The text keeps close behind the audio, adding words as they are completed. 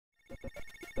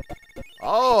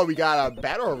Oh, we got a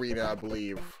battle arena, I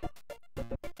believe.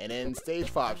 And then stage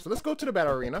 5. So let's go to the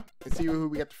battle arena and see who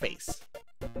we got to face.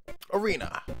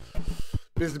 Arena.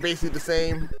 This is basically the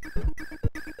same.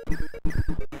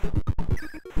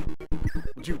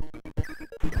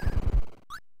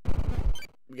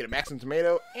 We get a maximum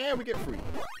tomato and we get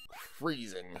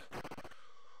freezing.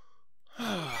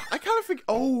 I kind of think,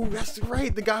 oh, that's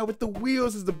right. The guy with the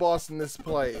wheels is the boss in this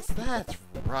place. That's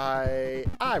right.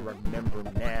 I remember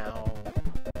now.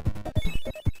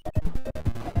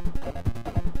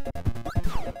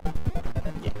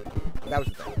 Yeah, that was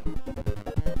the thing.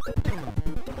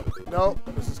 No,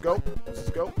 let's just go. Let's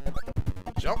just go.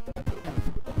 Jump.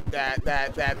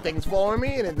 That thing's following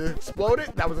me and it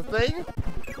exploded. That was a thing.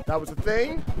 That was a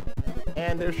thing.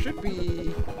 And there should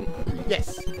be,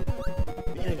 yes, the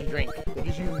energy drink. It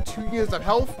gives you 2 units of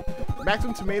health.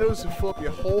 Maximum tomatoes to fill up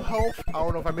your whole health. I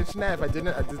don't know if I mentioned that. If I didn't,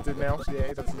 I just did now. So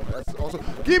yeah, that's also.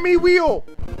 Give me wheel.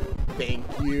 Thank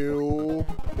you.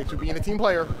 Thanks for being a team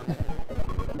player.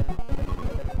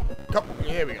 Come,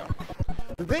 here we go.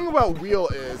 The thing about wheel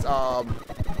is,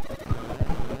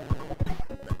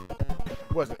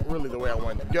 wasn't really the way I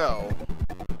wanted to go.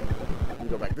 Let me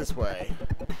go back this way.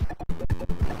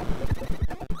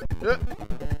 I'm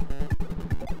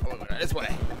gonna go this way.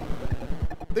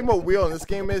 The thing about wheel in this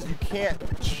game is you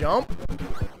can't jump.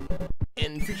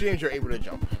 In future games, you're able to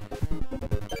jump.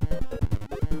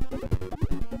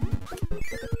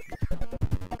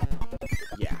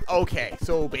 Yeah, okay.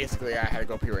 So basically, I had to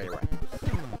go up here anyway.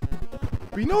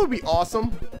 But you know what would be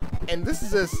awesome? And this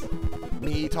is just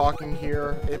me talking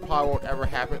here. It probably won't ever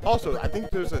happen. Also, I think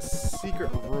there's a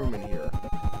secret room in here.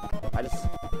 I just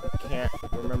can't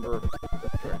remember.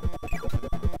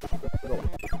 Go away.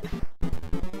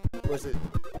 What is it?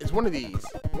 It's one of these.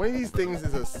 One of these things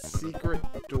is a secret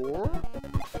door.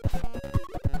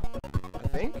 I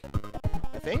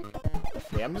think.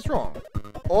 Yeah, I'm just wrong.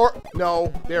 Or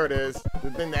no, there it is.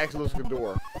 The thing that actually looks like a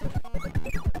door.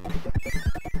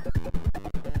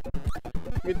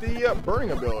 Get the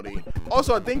burning ability.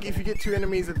 Also, I think if you get 2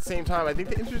 enemies at the same time, I think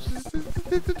they introduce this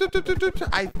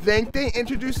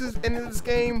into this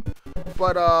game,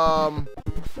 but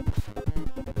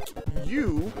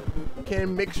you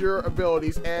can mix your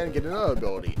abilities and get another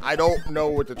ability. I don't know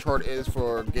what the chart is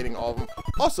for getting all of them.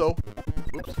 Also,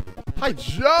 oops, high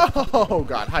jump. Oh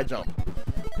god, high jump.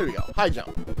 Here we go, high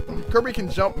jump. Kirby can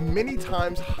jump many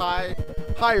times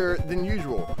higher than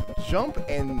usual. Jump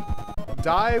and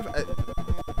dive.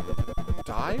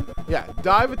 Dive? Yeah,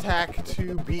 dive attack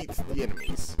to beat the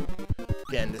enemies.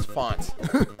 Again, this font.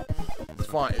 This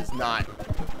font is not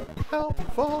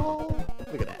helpful.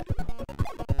 Look at that.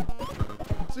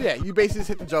 So yeah, you basically just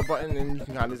hit the jump button and you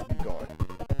can kind of just keep going.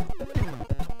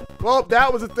 Well,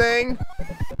 that was a thing.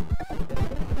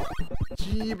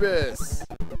 Jeebus.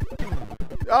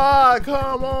 Ah,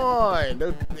 come on.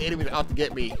 The enemies are out to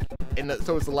get me. And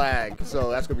so it's the lag. So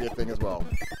that's going to be a thing as well.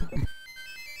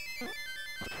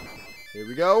 Here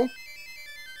we go.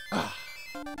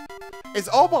 It's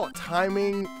all about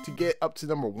timing to get up to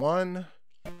number 1.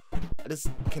 I just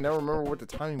can never remember what the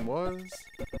timing was.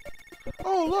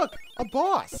 Oh, look, a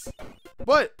boss.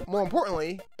 But more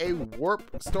importantly, a warp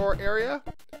star area.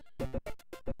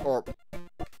 Or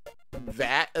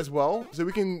that as well. So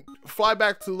we can fly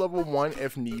back to level 1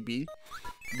 if need be.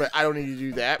 But I don't need to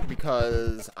do that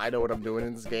because I know what I'm doing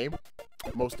in this game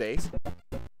most days.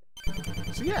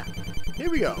 So yeah, here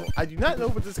we go. I do not know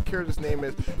what this character's name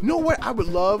is. You know what? I would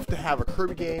love to have a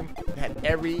Kirby game that had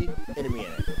every enemy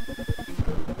in it.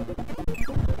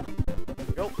 Go.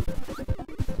 Go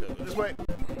this way.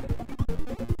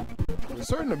 There's a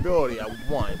certain ability I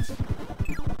want.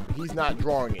 He's not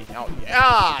drawing it out yet.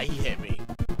 Ah, he hit me.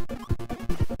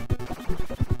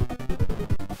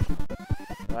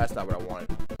 No, that's not what I want.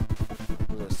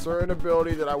 There's a certain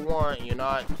ability that I want. You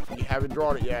haven't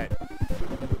drawn it yet.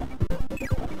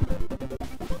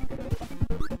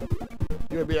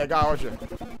 You're gonna be that guy, aren't you?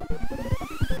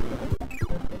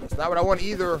 That's not what I want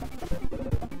either.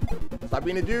 Stop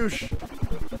being a douche.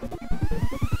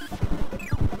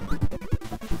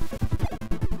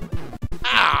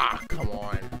 Ah, come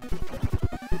on.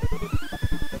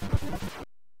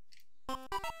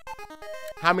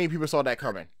 How many people saw that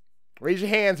coming? Raise your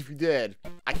hands if you did.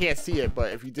 I can't see it,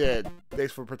 but if you did,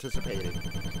 thanks for participating.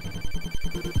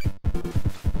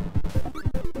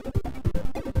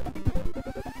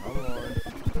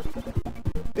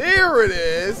 There it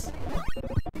is!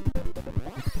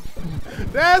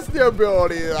 That's the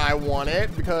ability that I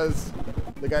wanted, because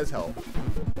look at his health.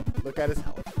 Look at his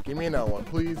health. Give me another one.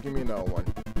 Please give me another one.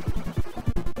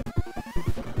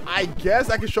 I guess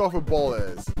I can show off what ball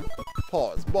is.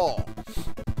 Pause. Ball.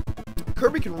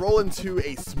 Kirby can roll into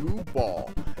a smooth ball.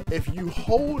 If you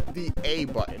hold the A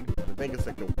button, I think it's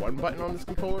like the 1 button on this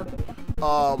controller,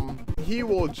 he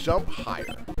will jump higher.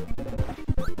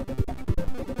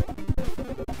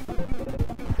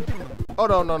 Oh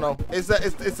no. It's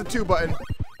the 2 button.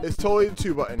 It's totally the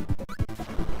 2 button.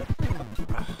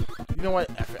 You know what?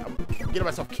 F it. I'm getting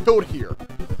myself killed here.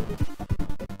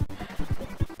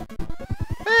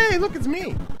 Hey, look, it's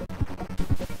me.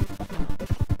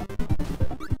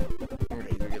 Okay,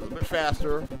 he's gonna get a little bit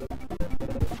faster.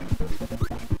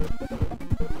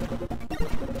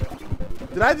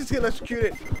 Did I just get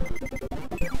electrocuted?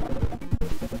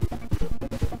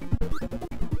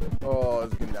 Oh,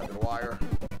 it's getting down to the wire.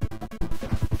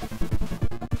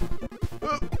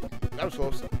 Oh, that was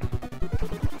close.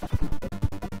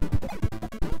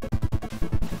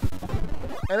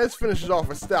 And let's finish it off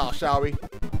with style, shall we?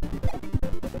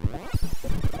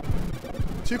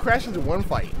 2 crashes in 1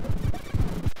 fight.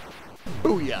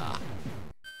 Booyah!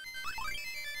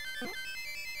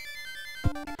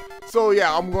 So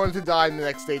yeah, I'm going to die in the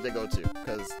next stage I go to,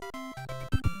 because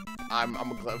I'm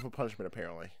a glutton for punishment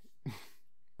apparently.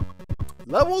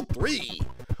 Level 3!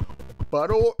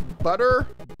 Butter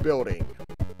building.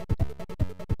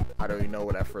 I don't even know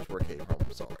where that first word came from,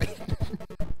 I'm sorry.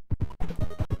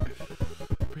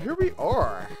 But here we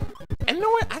are. And you know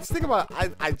what? I just think about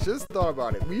it. I just thought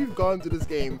about it. We've gone through this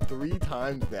game 3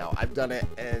 times now. I've done it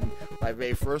in my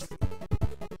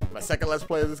second Let's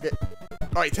Play of this game.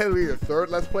 Alright, technically the 3rd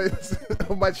Let's Play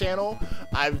of my channel.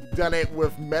 I've done it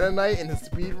with Meta Knight and the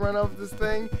speed run of this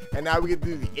thing. And now we get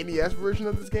to do the NES version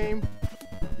of this game.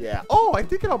 Yeah. Oh, I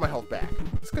did get all my health back.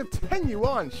 Let's continue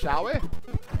on, shall we?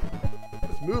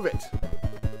 Let's move it.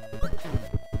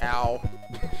 Ow.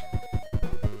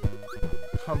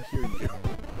 Come here, you.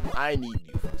 I need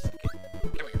you for a second.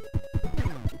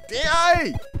 Come here.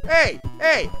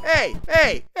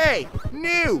 Hey!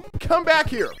 New! Come back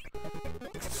here!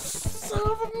 Son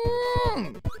of a...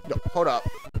 No, hold up.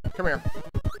 Come here.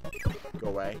 Go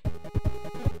away.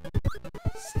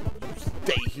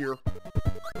 Stay here.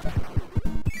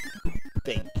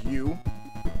 Thank you.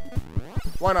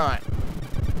 Why not?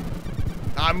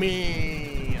 I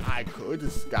mean, I could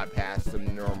just got past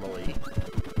them normally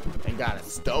and got a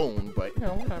stone, but you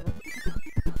know, whatever.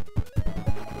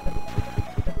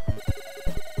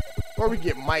 Or we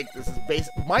get Mike.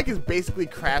 Mike is basically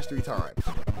crashed 3 times.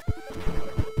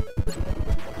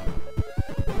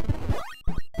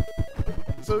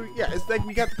 So yeah, it's like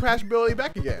we got the crash ability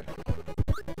back again.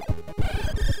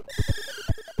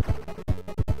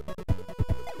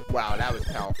 Wow, that was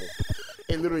powerful.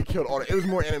 It literally killed all. It was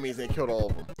more enemies than it killed all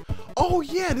of them. Oh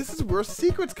yeah, this is where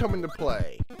secrets come into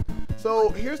play. So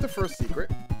here's the first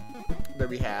secret that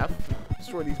we have.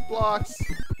 Destroy these blocks.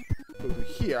 Go through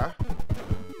here.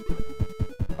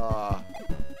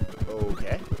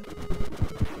 Okay.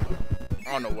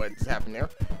 I don't know what's happened there.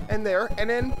 And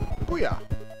then booyah.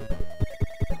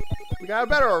 We got a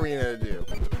better arena to do.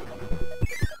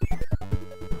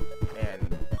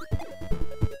 And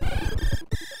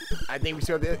I think we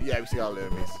see all the, yeah, we see all the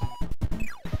enemies.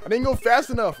 I didn't go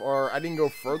fast enough, or I didn't go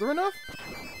further enough?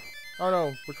 I don't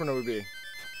know which one it would be.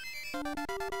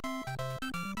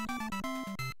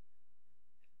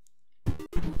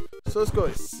 So let's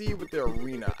go see with the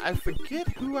arena. I forget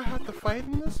who I have to fight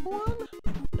in this one.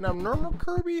 And I'm normal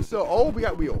Kirby, so oh, we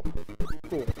got Wheel.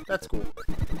 Cool. That's cool.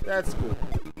 That's cool.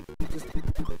 Just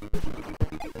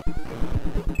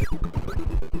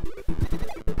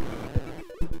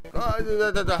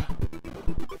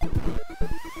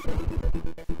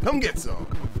come get some.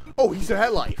 Oh, he still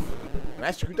had life. And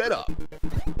I screwed that up.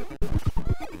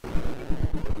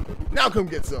 Now come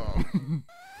get some.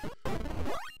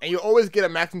 And you always get a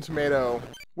maximum tomato,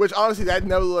 which honestly that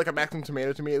never looked like a maximum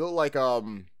tomato to me. It looked like a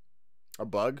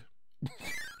bug.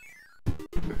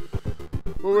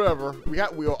 But whatever. We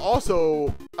got Wheel.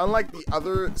 Also, unlike the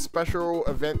other special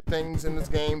event things in this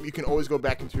game, you can always go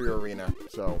back into your arena.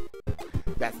 So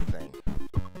that's the thing.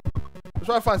 Let's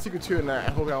try to find Secret 2 tonight. I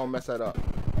hope I don't mess that up.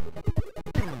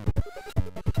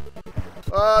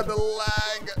 The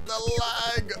lag.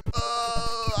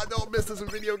 I don't miss this in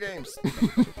video games.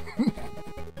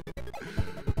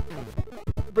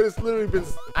 But it's literally been,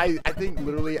 I think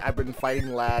literally I've been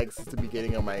fighting lag since the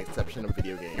beginning of my inception of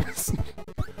video games.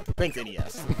 Thanks,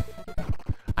 NES.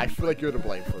 I feel like you're to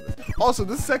blame for this. Also,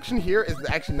 this section here is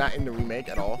actually not in the remake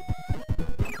at all.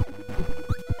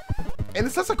 And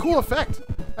it's such a cool effect.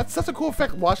 That's such a cool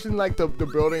effect watching like the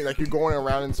building, like you're going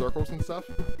around in circles and stuff.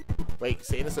 Wait,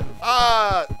 say this.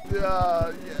 Yeah,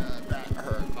 that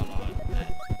hurt a lot.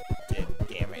 That did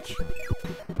damage.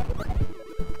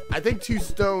 I think 2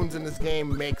 stones in this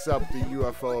game makes up the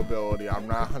UFO ability. I'm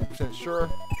not 100% sure.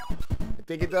 I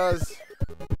think it does.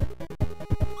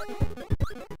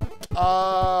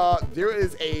 There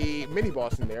is a mini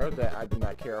boss in there that I do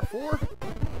not care for.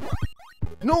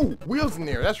 No, wheels in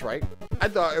there. That's right. I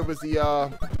thought it was the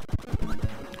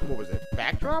what was it?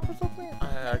 Backdrop or something?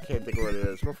 I can't think of what it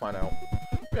is. We'll find out.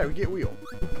 Yeah, we get wheel.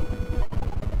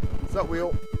 What's up,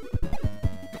 wheel?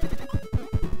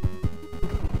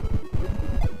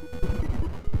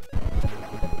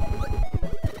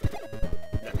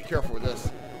 Gotta be careful with this.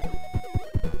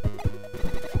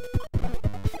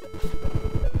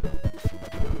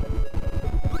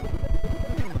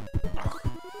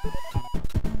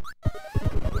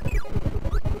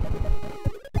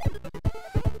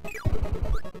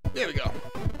 There we go.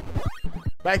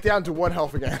 Back down to 1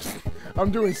 health again.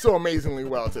 I'm doing so amazingly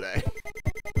well today.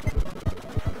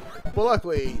 But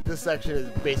luckily, this section is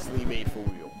basically made for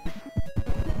wheel.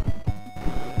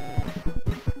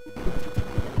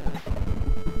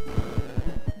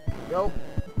 Go.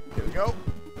 Here we go.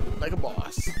 Like a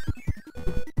boss.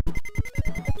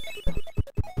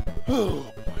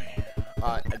 Oh boy.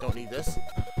 I don't need this.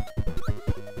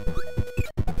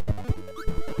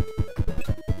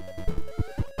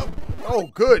 Oh,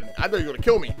 good. I thought you were going to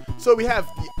kill me. So we have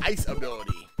the ice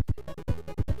ability.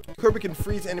 Kirby can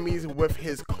freeze enemies with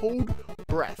his cold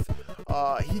breath.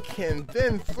 He can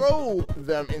then throw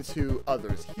them into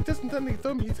others. He doesn't technically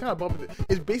throw them, he's kind of bumping it.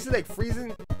 It's basically like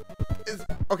freezing.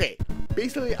 Okay,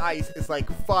 basically ice is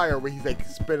like fire where he's like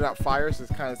spitting out fire, so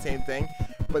it's kind of the same thing.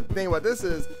 But the thing about this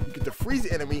is you get to freeze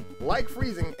the enemy like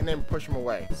freezing and then push him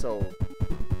away. So,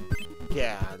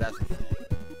 yeah, that's the thing.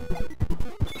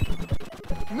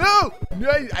 No! No,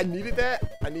 I needed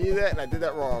that. I needed that, and I did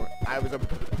that wrong. I was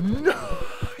no!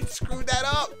 I screwed that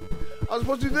up. I was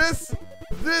supposed to do this,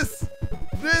 this.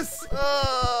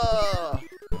 I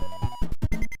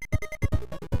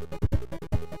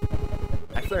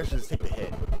feel like I should just take the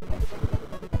hit.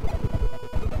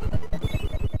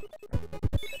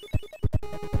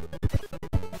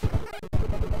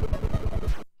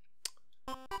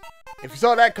 If you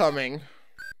saw that coming,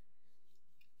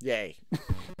 yay.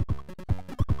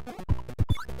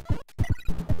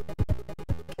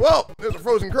 Well, there's a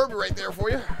frozen Kirby right there for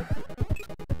you.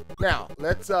 Now,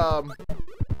 let's do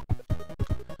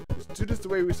this the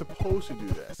way we're supposed to do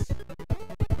this.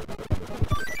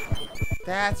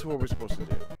 That's what we're supposed to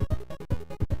do.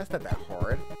 That's not that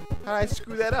hard. How did I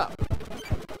screw that up?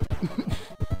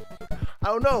 I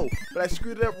don't know, but I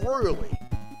screwed it up royally.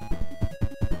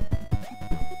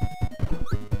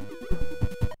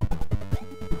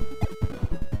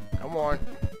 Come on.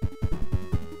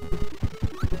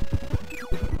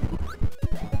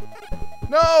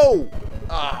 No!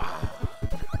 Ah.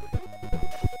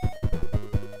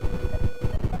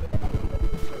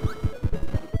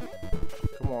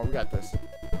 Come on, we got this.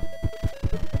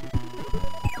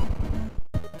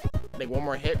 Make one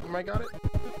more hit and I got it.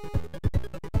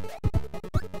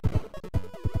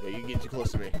 Yeah, you get too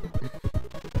close to me.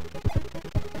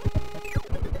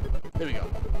 There we go.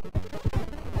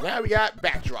 Now we got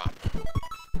backdrop.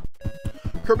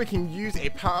 Kirby can use a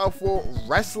powerful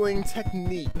wrestling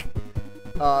technique,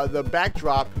 the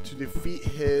backdrop, to defeat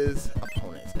his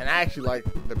opponents. And I actually like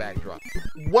the backdrop.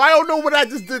 Well, I don't know what I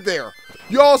just did there.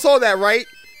 You all saw that, right?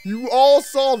 You all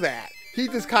saw that. He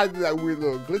just kind of did that weird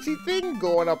little glitchy thing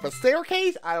going up a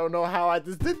staircase. I don't know how I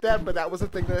just did that, but that was a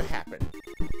thing that happened.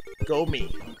 Go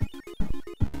me.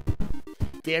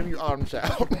 Damn you, arm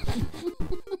child.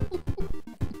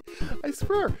 I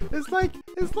swear, it's like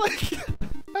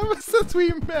ever since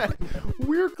we met,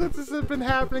 weird glitches have been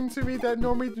happening to me that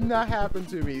normally do not happen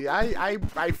to me. I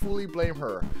fully blame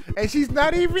her. And she's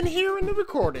not even here in the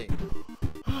recording.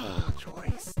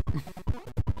 Choice.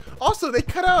 Also, they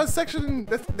cut out a section,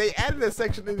 they added a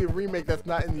section in the remake that's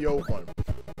not in the old one.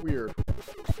 Weird.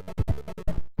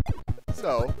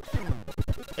 So,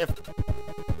 if...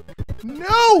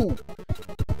 No!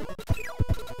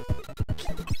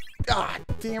 God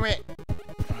damn it.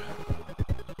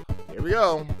 Here we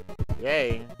go.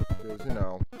 Yay. Because, you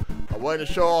know, I wanted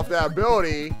to show off that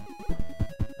ability.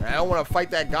 And I don't want to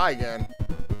fight that guy again.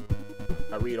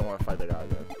 I really don't want to fight that guy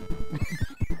again.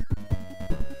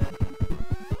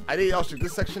 I need to also check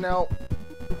this section out.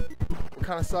 It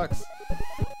kind of sucks.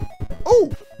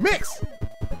 Oh! Mix!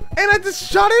 And I just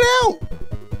shot it out!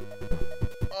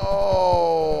 Oh.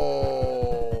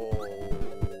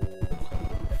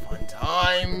 Fun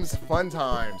times. Fun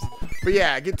times. But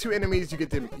yeah, get 2 enemies, you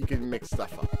can mix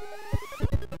stuff up.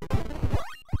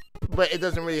 But it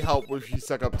doesn't really help if you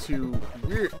suck up 2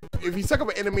 weird. If you suck up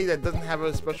an enemy that doesn't have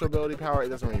a special ability power, it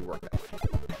doesn't really work that way.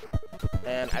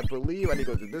 And I believe I need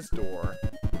to go through this door.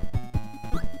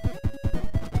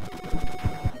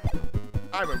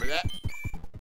 I remember that.